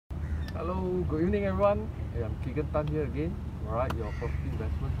Hello, good evening everyone. I'm Kaygarn Tan here again, alright, your property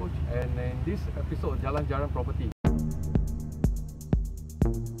investment coach. And in this episode of Jalan-Jalan Property,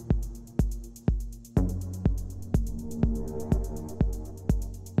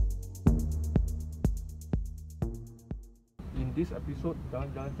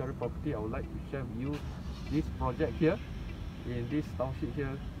 Jalan-Jalan Cari Property, I would like to share with you this project here in this township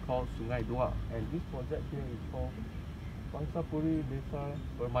here called Sungai Dua. And this project here is called Pangsapuri Desa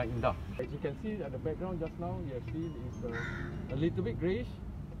Permai Indah. As you can see at the background just now, you have seen is a little bit greyish,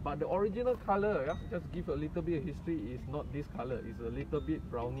 but the original color, just give a little bit of history, is not this color. It's a little bit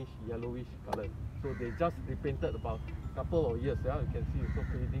brownish, yellowish color. So they just repainted about a couple of years. You can see it's so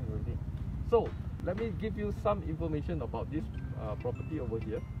fading already. So let me give you some information about this property over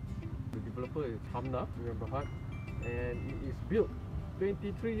here. The developer is Hamna, and it is built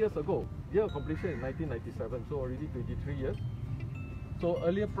 23 years ago. Year of completion is 1997, so already 23 years. So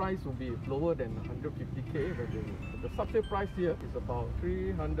earlier price will be lower than 150k. The subsale price here is about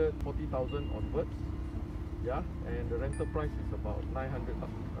 340,000 onwards. And the rental price is about 900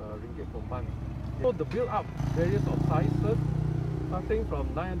 ringgit per month. So the build up varies of sizes, starting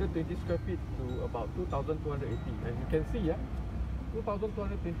from 920 square feet to about 2,280. And you can see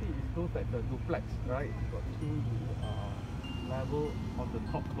 2,220 is close at the duplex, right? It's got two level on the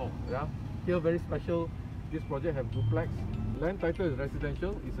top floor. Here very special, this project have duplex. Land title is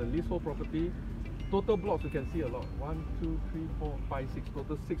residential, it's a leasehold property. Total blocks you can see a lot, 1, 2, 3, 4, 5, 6,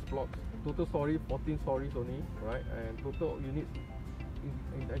 total 6 blocks. Total story 14 stories only, right? And total units,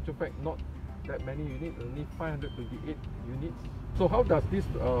 in actual fact not that many units, only 528 units. So how does this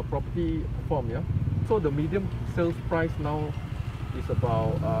property perform? So the medium sales price now is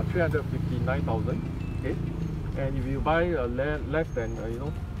about 359,000. Okay, and if you buy less than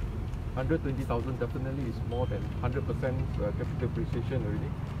 120,000, definitely is more than 100% capital appreciation already.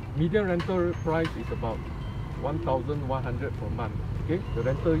 Median rental price is about 1,100 per month. Okay, the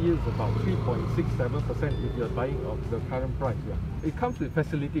rental yield is about 3.67% if you are buying of the current price. It comes with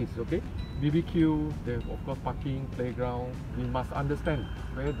facilities. Okay, BBQ, there's of course parking, playground. We must understand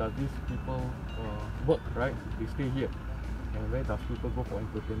where does these people work, right? They stay here, and where does people go for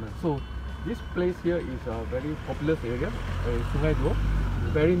entertainment. So this place here is a very populous area, Sungai Dua,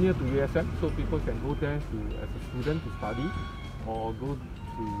 very near to USM, so people can go there as a student to study or go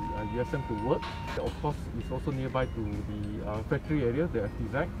to USM to work. Of course, it's also nearby to the factory area, the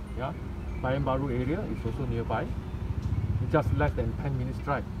FTZ. Bayan Baru area is also nearby. It's just less than 10 minutes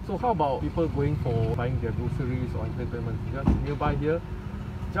drive. So how about people going for buying their groceries or entertainment? Just nearby here,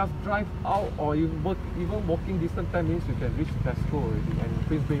 just drive out, or even walking distance 10 minutes, you can reach Tesco already, and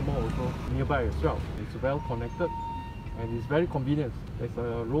Prince Bay Mall also nearby as well. It's well connected and it's very convenient. There's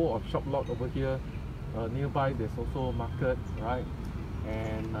a row of shop lot over here. Nearby there's also market, right?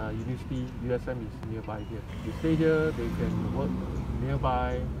 And University, USM is nearby here. You stay here, they can work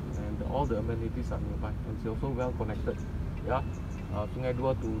nearby, and all the amenities are nearby, and it's also well connected. Sungai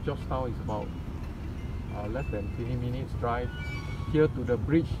Dua to Georgetown is about less than 20 minutes drive. Here to the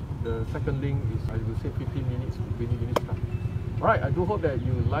bridge, the second link is, I would say, 15 minutes to 20 minutes drive. Alright, I do hope that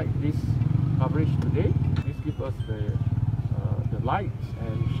you like this coverage today. Please give us the likes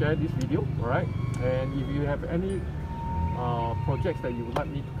and share this video. Alright, and if you have any projects that you would like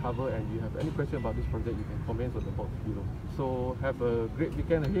me to cover, and you have any question about this project, you can comment on the box below. So have a great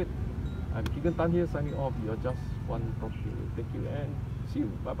weekend ahead. I'm Kaygarn Tan here, signing off. You're just one property. Thank you and see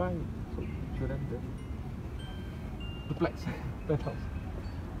you. Bye bye. So show them the duplex penthouse.